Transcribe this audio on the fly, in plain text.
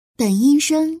本音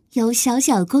声由小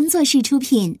小工作室出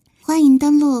品，欢迎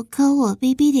登录科我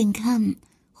bb.com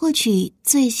获取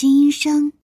最新音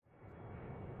声。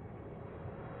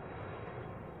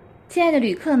亲爱的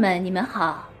旅客们，你们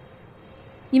好，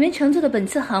你们乘坐的本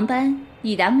次航班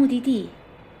已达目的地，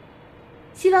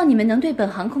希望你们能对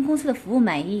本航空公司的服务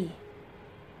满意。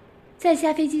在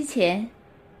下飞机前，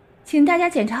请大家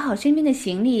检查好身边的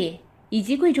行李以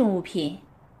及贵重物品，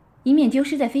以免丢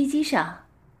失在飞机上。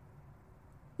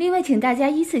另外，请大家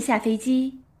依次下飞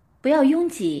机，不要拥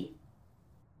挤。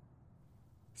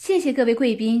谢谢各位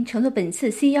贵宾乘坐本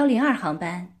次 C102 航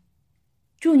班，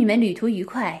祝你们旅途愉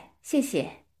快，谢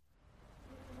谢。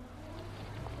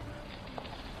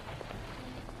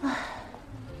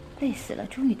累死了，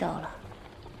终于到了，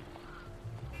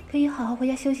可以好好回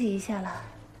家休息一下了。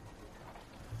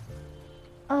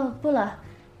哦，不了，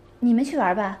你们去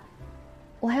玩吧，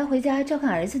我还要回家照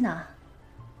看儿子呢。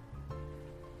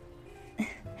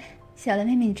小的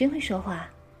妹妹，你真会说话，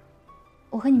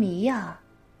我和你们一样，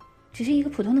只是一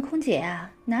个普通的空姐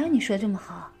啊，哪有你说的这么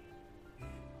好？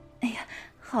哎呀，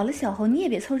好了，小红，你也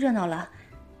别凑热闹了，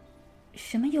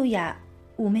什么优雅、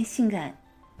妩媚、性感、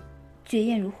绝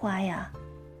艳如花呀，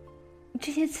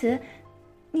这些词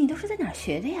你都是在哪儿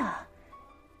学的呀？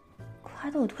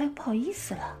夸得我都快不好意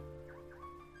思了。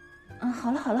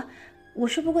好了好了，我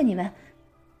说不过你们，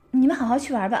你们好好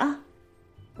去玩吧啊，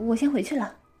我先回去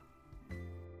了。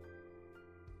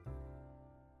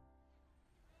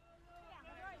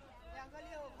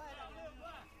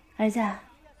儿子，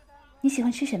你喜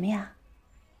欢吃什么呀？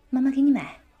妈妈给你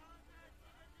买。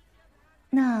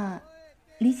那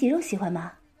里脊肉喜欢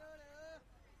吗？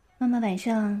妈妈晚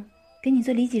上给你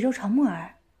做里脊肉炒木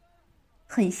耳，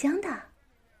很香的。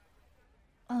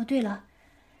哦，对了，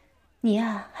你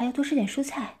呀还要多吃点蔬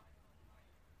菜。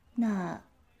那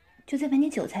就再买点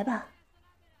韭菜吧。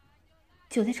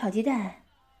韭菜炒鸡蛋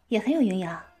也很有营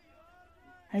养，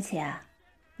而且啊，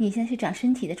你现在是长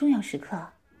身体的重要时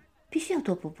刻，必须要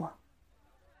多补补。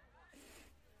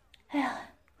哎呀，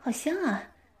好香啊！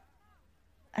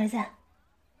儿子，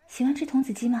喜欢吃童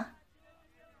子鸡吗？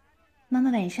妈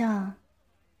妈晚上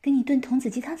给你炖童子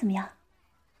鸡汤怎么样？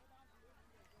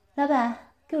老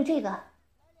板，给我这个，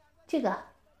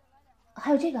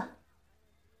还有这个。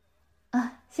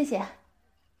啊，谢谢，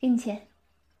给你钱。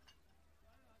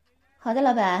好的，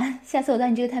老板，下次我到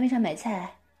你这个摊位上买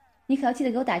菜，你可要记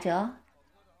得给我打折哦。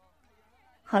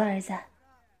好了，儿子，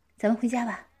咱们回家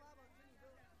吧。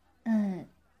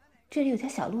这里有条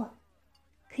小路，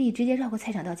可以直接绕过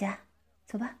菜场到家，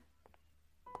走吧。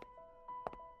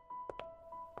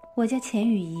我叫钱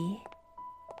雨怡，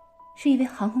是一位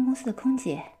航空公司的空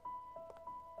姐。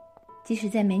即使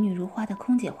在美女如花的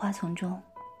空姐花丛中，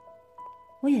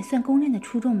我也算公认的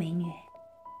出众美女。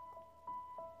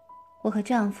我和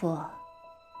丈夫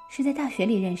是在大学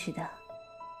里认识的，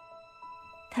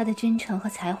他的真诚和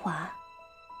才华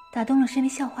打动了身为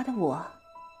校花的我。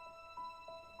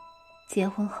结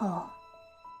婚后，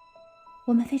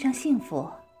我们非常幸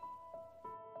福。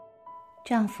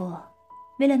丈夫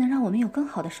为了能让我们有更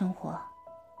好的生活，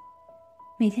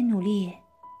每天努力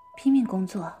拼命工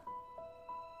作，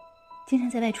经常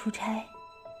在外出差，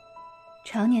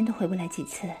常年都回不来几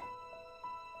次。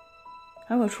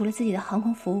而我除了自己的航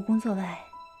空服务工作外，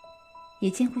也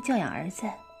兼顾教养儿子，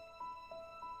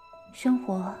生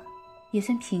活也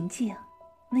算平静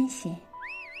温馨。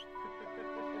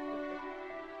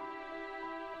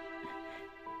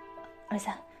儿子，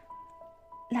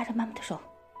拉着妈妈的手，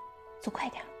走快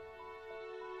点。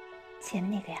前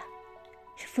面那个呀，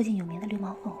是附近有名的流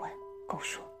氓混混狗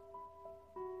叔，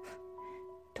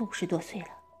都50多岁了，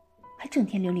还整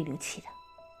天流里流气的。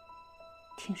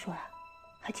听说啊，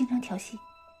还经常调戏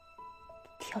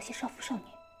少妇少女。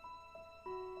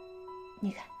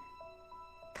你看，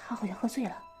他好像喝醉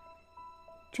了，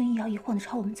正一摇一晃的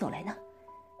朝我们走来呢。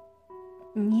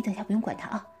你等下不用管他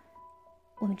啊，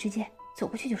我们直接走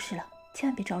过去就是了，千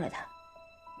万别招惹他，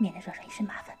免得惹上一身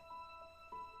麻烦。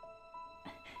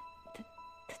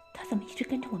他怎么一直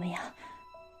跟着我们呀？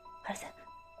儿子，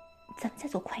咱们再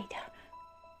走快一点，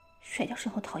甩掉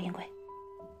身后讨厌鬼。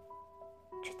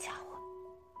这家伙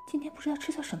今天不知道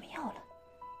吃错什么药了，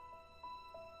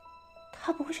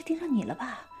他不会是盯上你了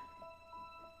吧？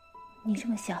你这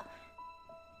么小，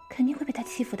肯定会被他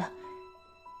欺负的。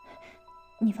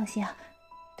你放心啊，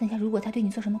等下如果他对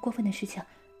你做什么过分的事情，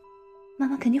妈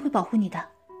妈肯定会保护你的。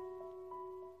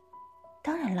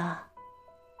当然了，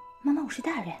妈妈我是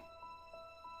大人，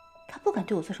他不敢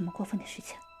对我做什么过分的事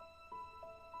情。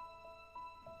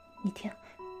你听，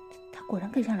他果然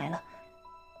跟上来了，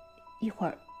一会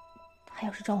儿他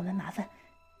要是找我们麻烦，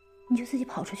你就自己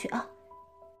跑出去啊，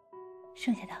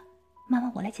剩下的妈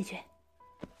妈我来解决。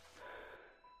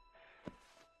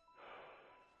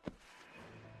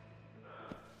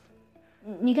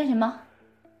你干什么？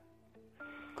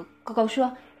狗叔，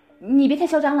你别太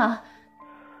嚣张了，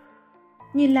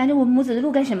你拦着我母子的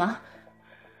路干什么？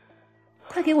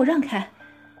快给我让开！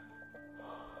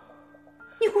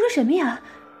你胡说什么呀？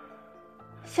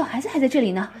小孩子还在这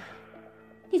里呢，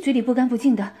你嘴里不干不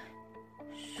净的，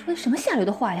说的什么下流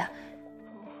的话呀？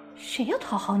谁要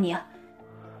讨好你啊？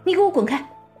你给我滚开！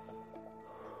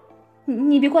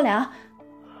你别过来啊！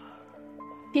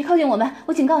别靠近我们，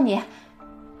我警告你！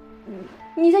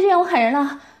你再这样我喊人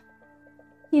了！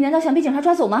你难道想被警察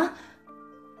抓走吗？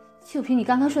就凭你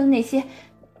刚刚说的那些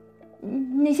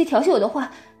调戏我的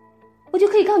话，我就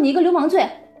可以告你一个流氓罪。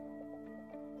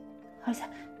儿子，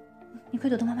你快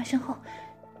躲到妈妈身后，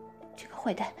这个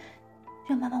坏蛋，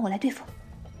让妈妈我来对付。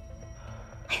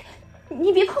哎，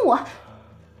你别碰我，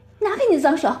拿开你的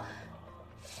脏手！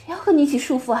谁要和你一起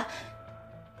束缚啊？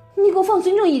你给我放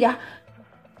尊重一点，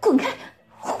滚开，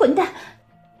混蛋！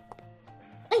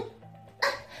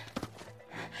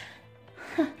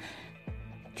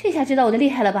这下知道我的厉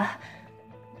害了吧？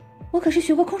我可是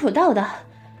学过空手道的，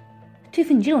对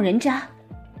付你这种人渣，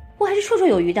我还是绰绰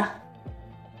有余的。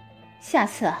下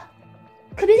次啊，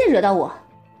可别再惹到我，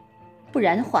不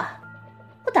然的话，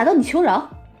我打到你求饶。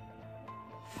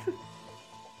哼！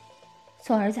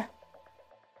走，儿子，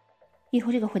以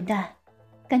后这个混蛋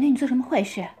敢对你做什么坏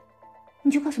事，你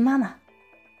就告诉妈妈，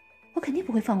我肯定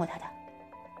不会放过他的。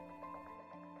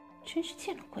真是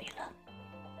见了鬼了，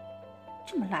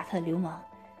这么邋遢的流氓，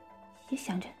也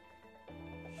想着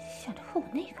和我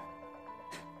那个，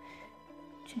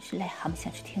真是癞蛤蟆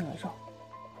想吃天鹅肉！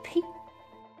呸！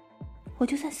我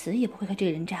就算死也不会和这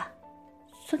个人渣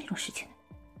做那种事情的。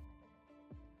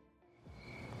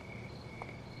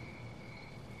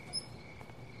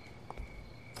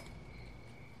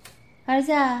儿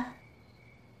子，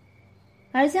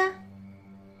儿子，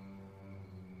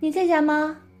你在家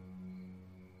吗？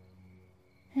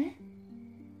哎，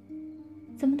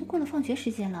怎么都过了放学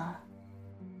时间了，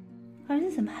儿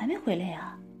子怎么还没回来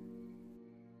呀？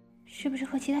是不是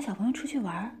和其他小朋友出去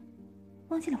玩，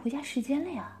忘记了回家时间了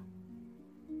呀？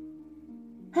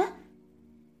啊，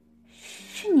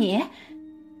是你？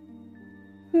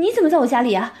你怎么在我家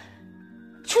里啊？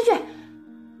出去，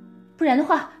不然的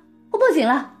话我报警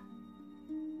了。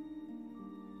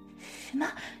什么？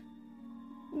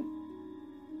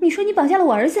你说你绑架了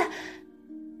我儿子？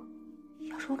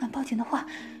要是我敢报警的话，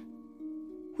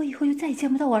我以后就再也见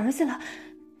不到我儿子了。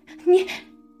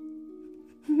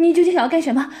你究竟想要干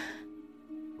什么？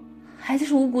孩子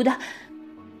是无辜的，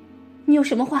你有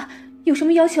什么话，有什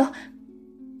么要求，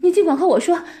你尽管和我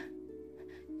说，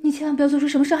你千万不要做出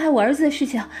什么伤害我儿子的事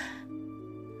情。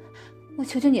我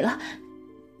求求你了，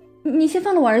你先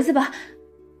放了我儿子吧，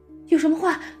有什么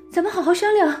话咱们好好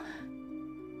商量。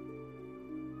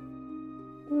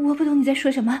我不懂你在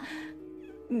说什么，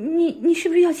你是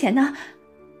不是要钱呢？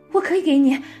我可以给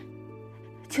你，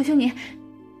求求你，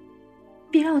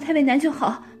别让我太为难就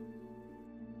好。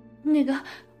那个，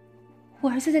我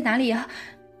儿子在哪里呀？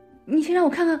你先让我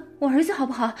看看我儿子好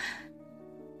不好？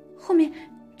后面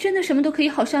真的什么都可以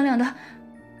好商量的。啊，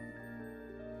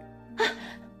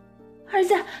儿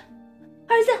子，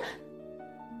儿子，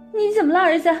你怎么了，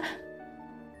儿子？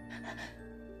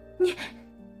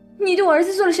你对我儿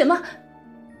子做了什么？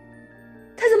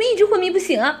他怎么一直昏迷不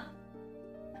醒啊？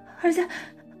儿子，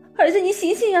儿子，你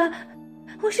醒醒啊！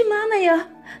我是妈妈呀，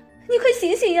你快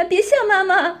醒醒呀，别吓妈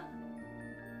妈！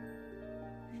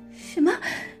什么？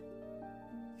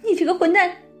你这个混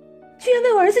蛋，居然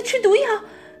喂我儿子吃毒药，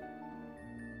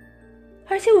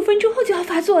而且5分钟后就要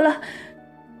发作了，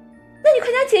那你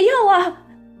快拿解药啊，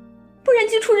不然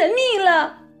就出人命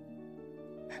了。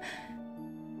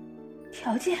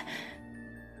条件？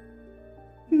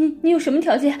你有什么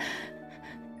条件？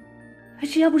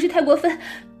只要不是太过分，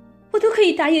我都可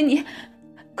以答应你。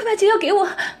快把解药给我！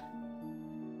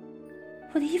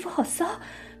我的衣服好骚，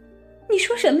你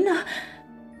说什么呢？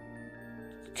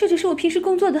这只是我平时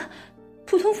工作的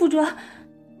普通服装，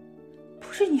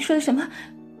不是你说的什么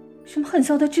很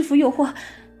骚的制服诱惑，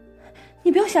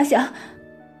你不要瞎想。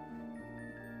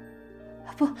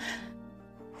不，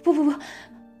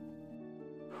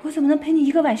我怎么能陪你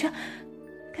一个晚上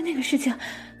干那个事情？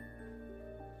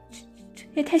这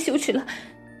也太羞耻了。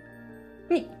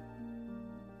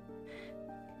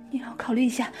你让我考虑一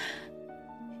下，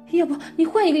要不你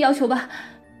换一个要求吧。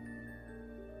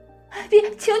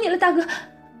别，求你了，大哥，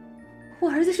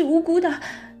我儿子是无辜的，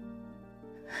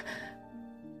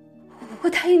我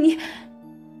答应你，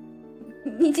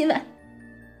你今晚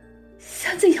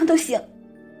想怎样都行。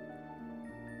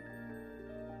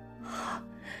好，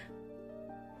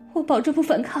我保证不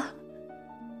反抗，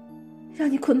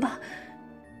让你捆绑，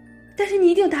但是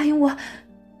你一定要答应我，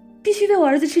必须喂我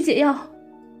儿子吃解药。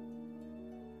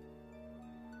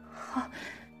好，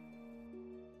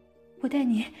我带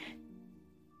你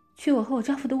去我和我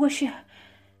丈夫的卧室，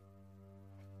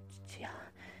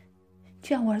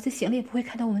这样我儿子醒了也不会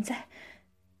看到我们在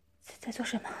做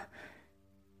什么。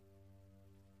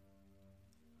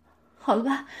好了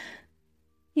吧，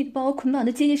你都把我捆绑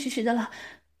的结结实实的了，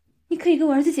你可以给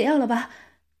我儿子解药了吧？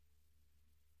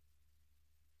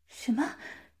什么？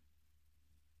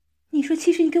你说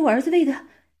其实你给我儿子喂的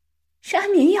是安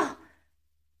眠药，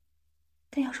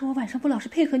但要是我晚上不老实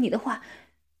配合你的话，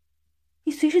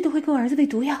你随时都会给我儿子喂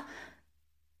毒药。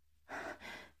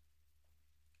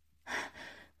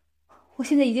我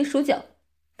现在已经手脚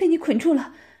被你捆住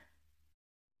了，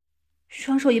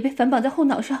双手也被反绑在后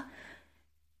脑上，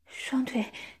双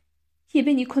腿也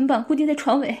被你捆绑固定在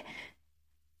床尾，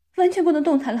完全不能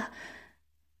动弹了。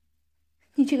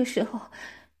你这个时候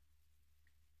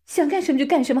想干什么就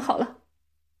干什么好了，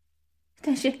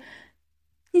但是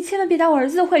你千万别打我儿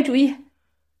子的坏主意。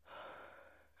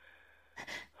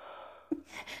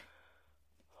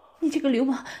你这个流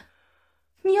氓，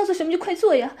你要做什么就快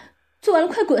做呀，做完了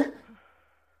快滚，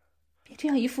别这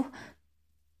样一副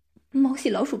猫戏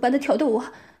老鼠般的挑逗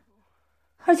我，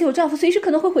而且我丈夫随时可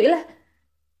能会回来。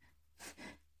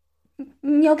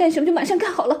你要干什么就马上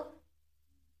干好了。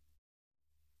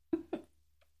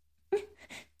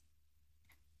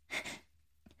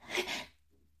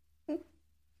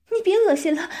你别恶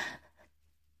心了，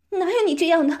哪有你这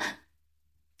样的，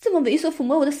这么猥琐抚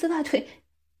摸我的丝袜腿，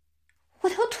我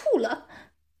都要吐了。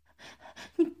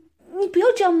你不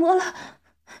要这样摸了。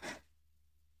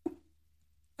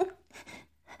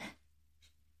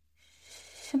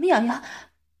什么痒痒？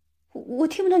我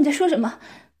听不懂你在说什么。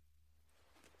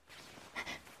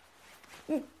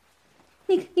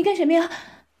你干什么呀？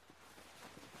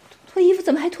脱衣服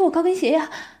怎么还脱我高跟鞋呀？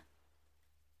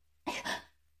哎呀，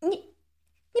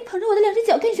你捧着我的两只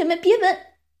脚干什么？别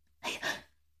闻！哎呀，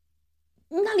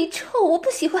那里臭，我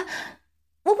不喜欢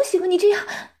你这样。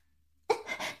哎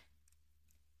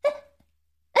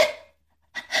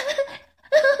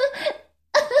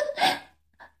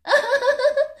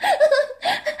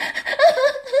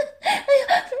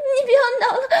呀，你不要闹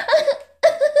了，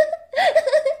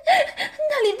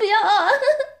那里不要啊！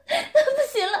不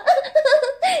行了。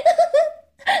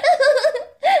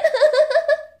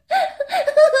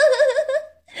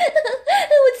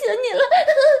我求你了，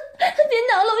别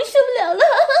挠了，我受不了了。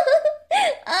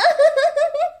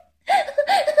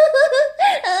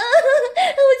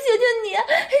我求求你啊，饶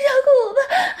过我吧！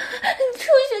你畜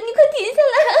生，你快停下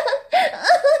来！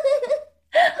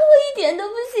我一点都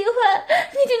不喜欢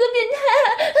你这个变态！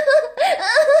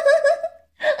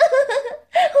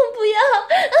我不要！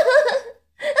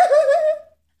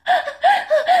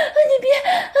你别！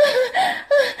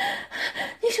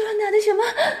你手上拿的什么？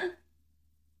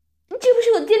这不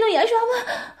是我的电动牙刷吗？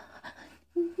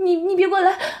你别过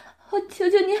来！我求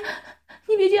求你，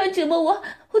你别这样折磨我，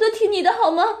我都听你的好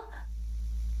吗？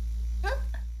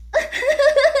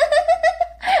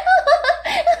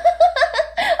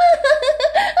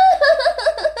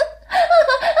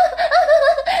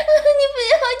你不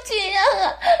要这样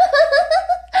啊！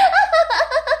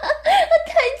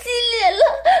太激烈了，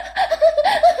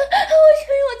我承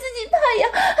认我自己怕痒，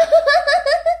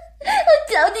我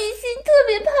脚底心特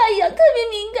别怕痒，特别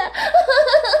敏感。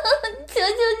求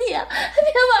求你啊，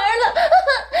别玩了！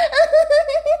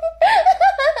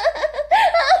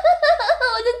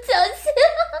我的脚心！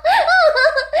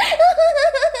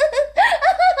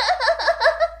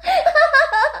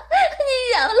你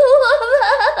饶了我吧！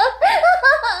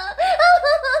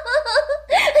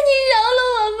你饶了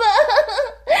我吧！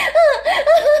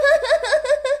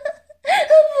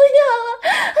不要啊！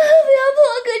不要把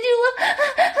我搁住我！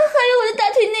还有我的大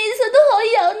腿内侧都好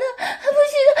痒呢！不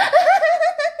行！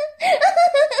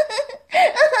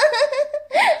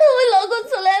我老公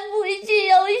从来不会这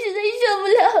样，我实在受不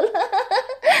了了。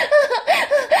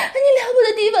你撩拨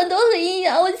的地方都很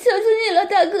痒，我求求你了，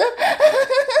大哥！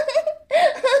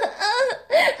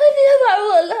别玩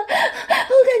我了，我感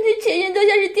觉全身都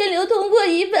像是电流通过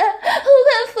一般，我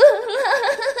快疯了！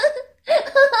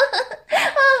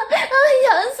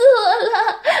痒死我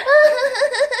了！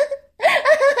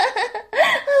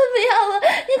不要啊！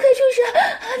你快住手！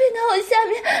别拿我下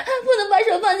面，不能把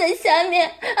手放在下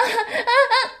面！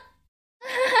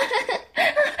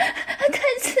太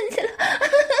刺激了！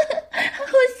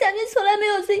我下面从来没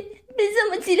有被这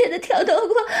么激烈的挑逗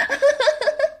过，我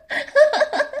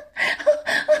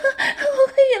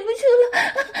快忍不住了！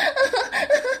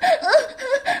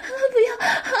不要！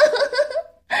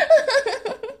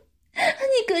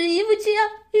你隔着衣服这样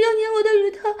揉捏我的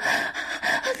乳头，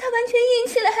它完全硬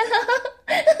起来了。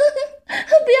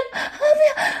不要，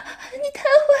你太坏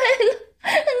了，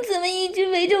你怎么一直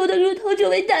围着我的乳头周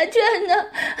围打转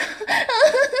呢？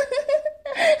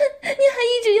你还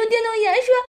一直用电动牙刷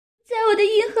在我的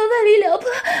阴核外里撩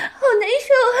拨，好难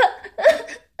受啊。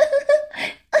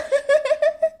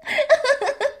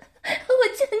我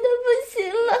真的不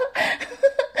行了，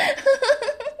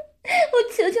我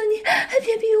求求你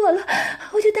别逼我了，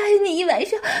我就答应你一晚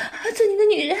上做你的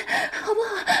女人，好不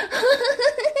好？不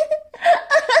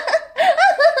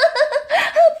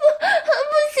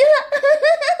行了。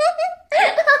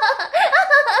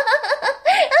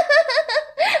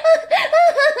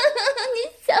你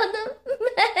想得美。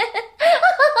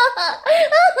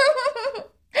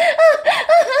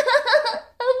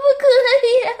不可以。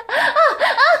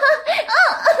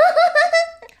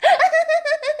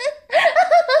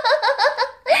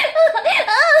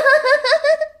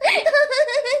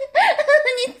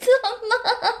你做梦。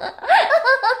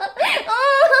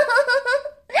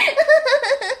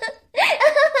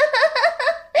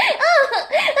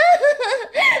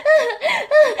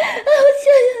我求求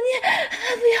你，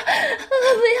不要，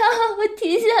我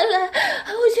停下来，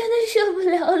我真的受不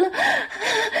了了。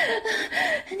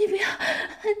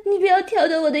你不要挑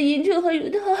逗我的阴处和乳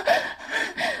头，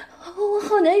我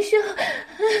好难受。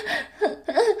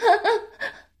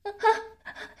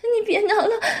你别闹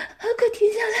了，快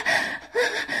停下来。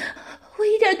我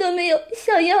一点都没有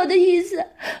想要的意思，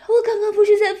我刚刚不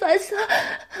是在发骚。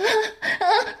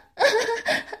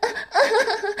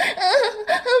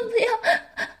不要，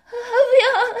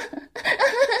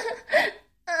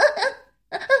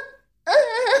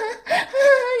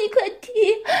你快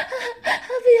停！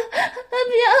不要，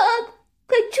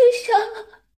快住手！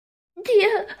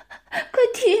快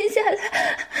停下来！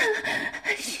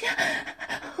是啊，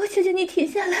我求求你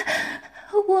停下来，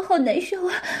我好难受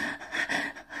啊！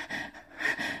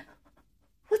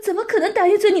我怎么可能答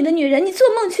应做你的女人？你做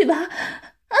梦去吧！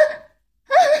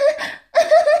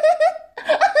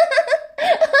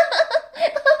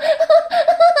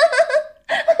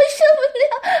受不了，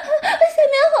下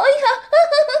面好痒。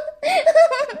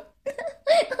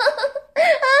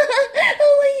我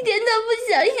一点都不想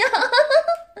要。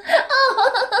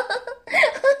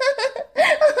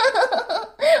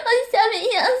我下面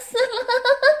痒死了。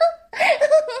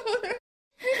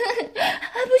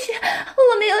不是，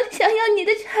我没有想要你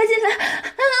的插进来。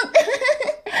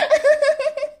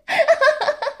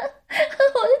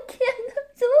我的天哪，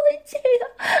怎么会这样？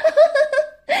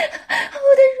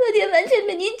我的弱点完全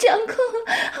被你掌控了，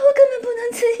我根本不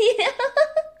能自已。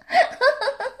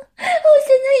我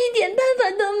现在一点办法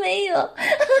都没有，我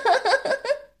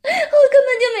根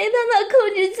本就没办法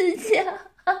控制自己啊！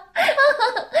我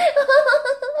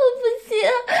不行，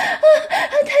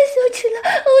太羞耻了，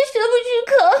我说不出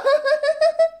口。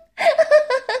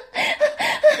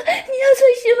你要做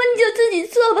什么你就自己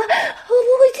做吧，我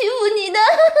不会欺负你的。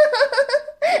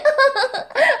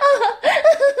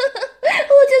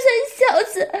我就算小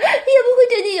死，也不会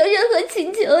对你有任何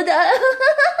请求的。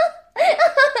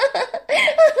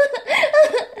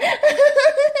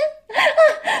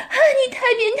你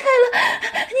太变态了，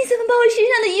你怎么把我身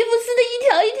上的衣服撕得一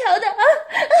条一条的啊？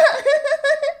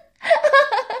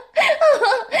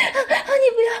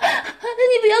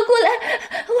你不要过来，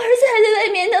我儿子还在外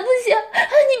面呢，不行，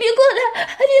你别过来，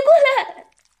别过来。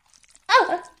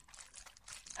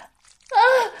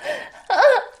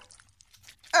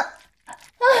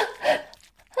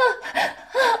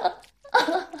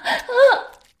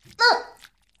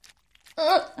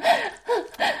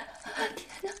天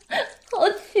哪，好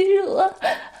屈辱啊！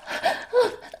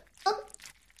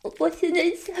我现在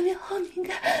下面好敏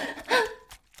感。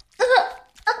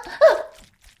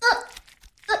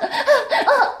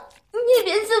你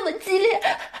别这么激烈，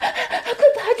快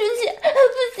爬出去！不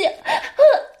行，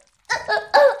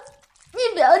你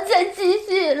不要再继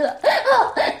续了。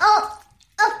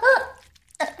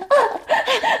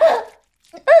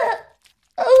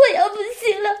我要不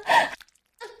行了。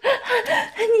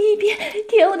你一边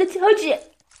舔我的脚趾，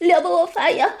撩拨我发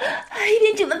痒，一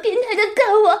边这么变态的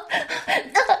干我。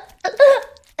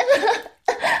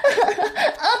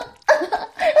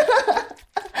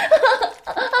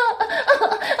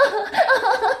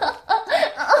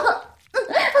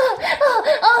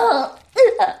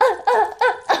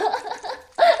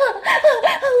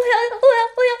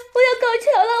我要高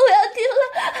潮了，我要停了。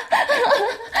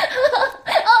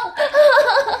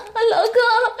老公，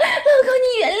你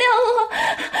原谅我，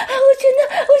我真的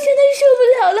受不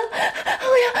了了，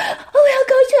我要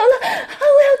高潮了，我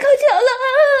要高潮了。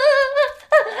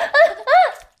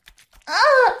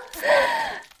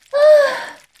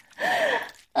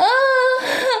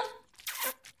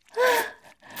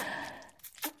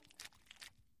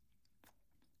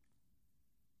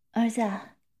子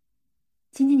啊，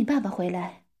今天你爸爸回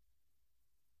来，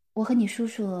我和你叔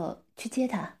叔去接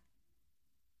他，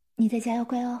你在家要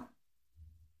乖哦。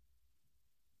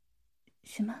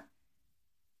什么？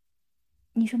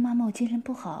你说妈妈我精神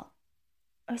不好，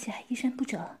而且还衣衫不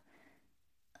整？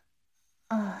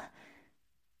啊，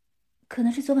可能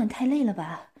是昨晚太累了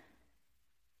吧。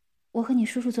我和你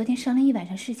叔叔昨天商量一晚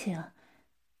上事情，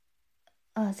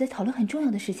在讨论很重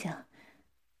要的事情。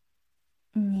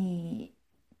你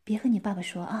别和你爸爸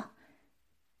说啊，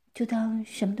就当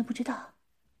什么都不知道。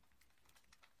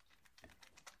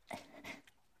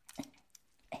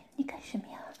哎，你干什么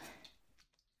呀？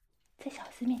在小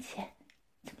子面前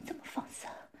怎么这么放肆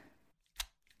啊？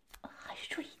还是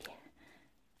注意点。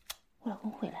我老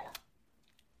公回来了，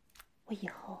我以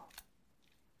后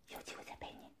有机会再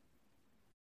陪你。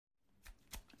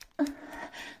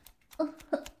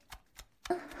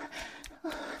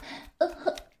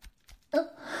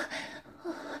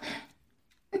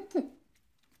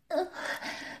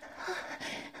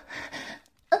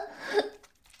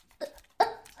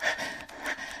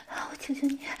我求求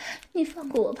你，你放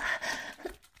过我吧。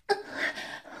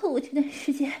我这段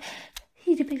时间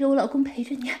一直背着我老公陪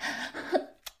着你，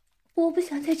我不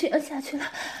想再这样下去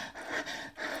了。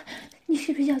你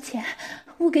是不是要钱？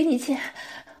我给你钱，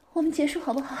我们结束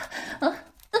好不好？啊！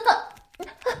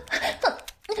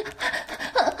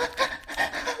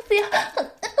不要！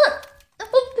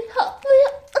我不要！不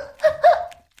要！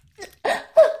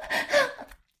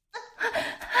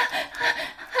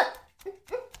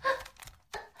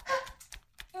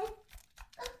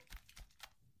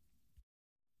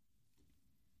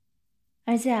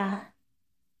儿子啊，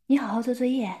你好好做作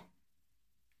业。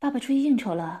爸爸出去应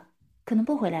酬了，可能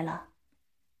不回来了。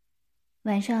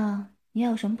晚上你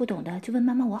要有什么不懂的，就问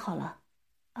妈妈我好了。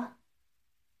啊！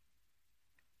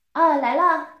啊，来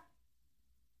了。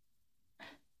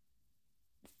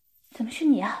怎么是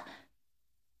你啊？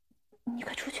你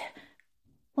快出去，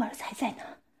我儿子还在呢。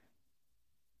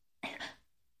哎呀，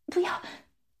不要，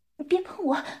你别碰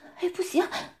我！哎，不行，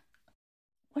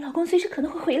我老公随时可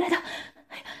能会回来的。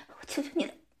哎呀，我求求你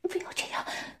了，不要这样。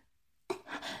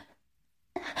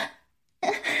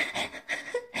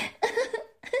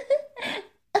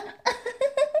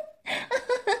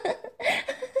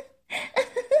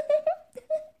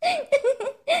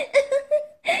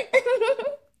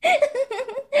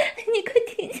你快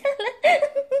停下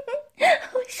来，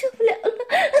我受不了了，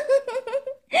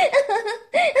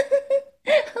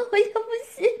我要不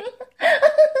行了，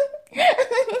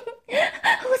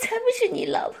我才不是你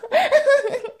老婆，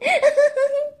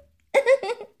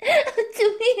救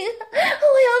命啊，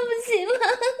我要不行了，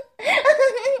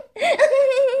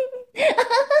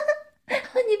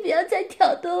你不要再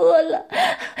挑逗我了，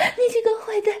你这个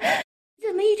坏蛋，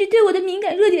怎么一直对我的敏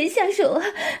感弱点下手啊？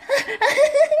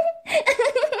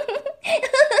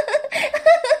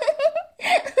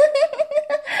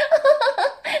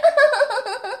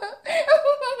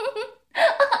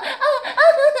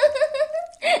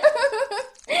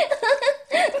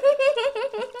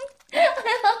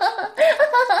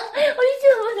我受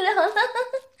不了了！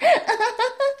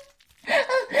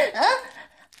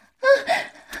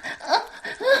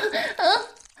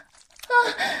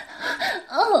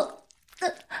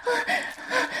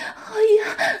哎呀，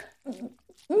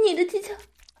你的技巧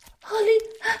好厉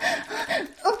害！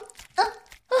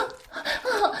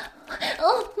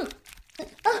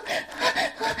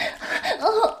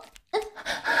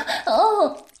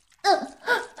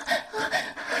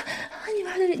你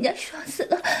玩的人家爽死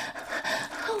了！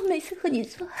我每次和你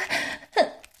做爱，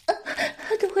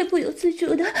都会不由自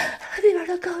主的被玩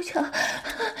到高潮。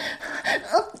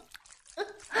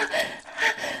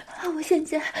我现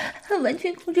在完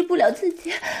全控制不了自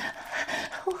己，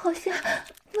我好像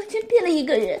完全变了一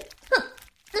个人。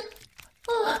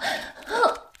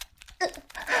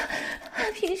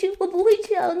平时我不会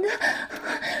这样的，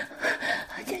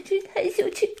简直太羞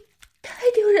耻，太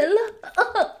丢人了。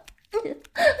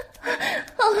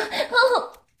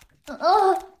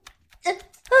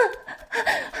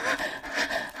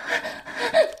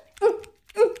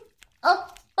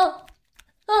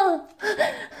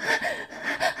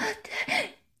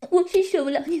我是受不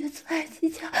了你的做爱技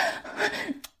巧，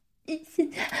现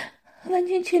在完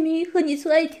全沉迷于和你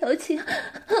做爱调情，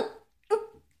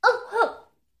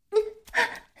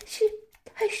是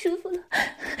太舒服了，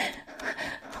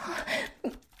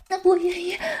我愿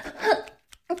意，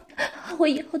我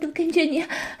以后都跟着你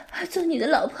做你的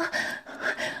老婆，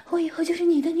我以后就是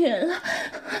你的女人了。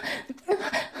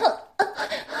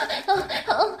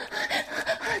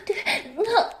对，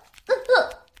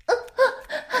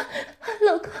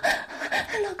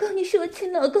老公，你是我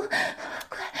亲老公，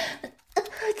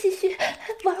快继续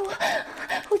玩我，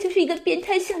就是一个变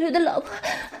态下流的老婆，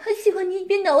希望你一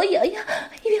边挠我痒痒，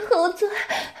一边和我做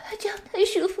爱，这样太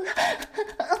舒服了。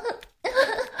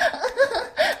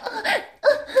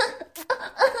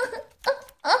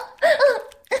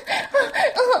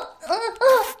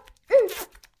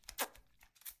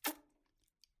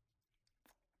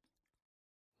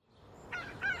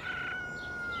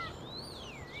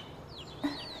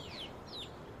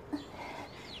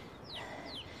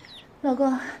老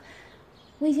公，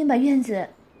我已经把院子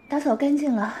打扫干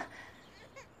净了，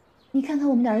你看看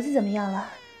我们的儿子怎么样了？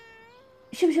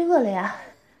是不是饿了呀？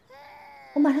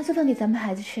我马上做饭给咱们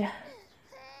孩子吃。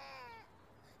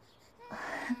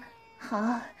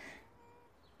好，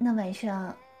那晚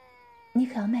上你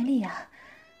可要卖力啊！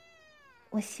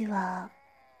我希望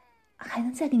还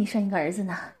能再给你生一个儿子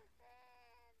呢。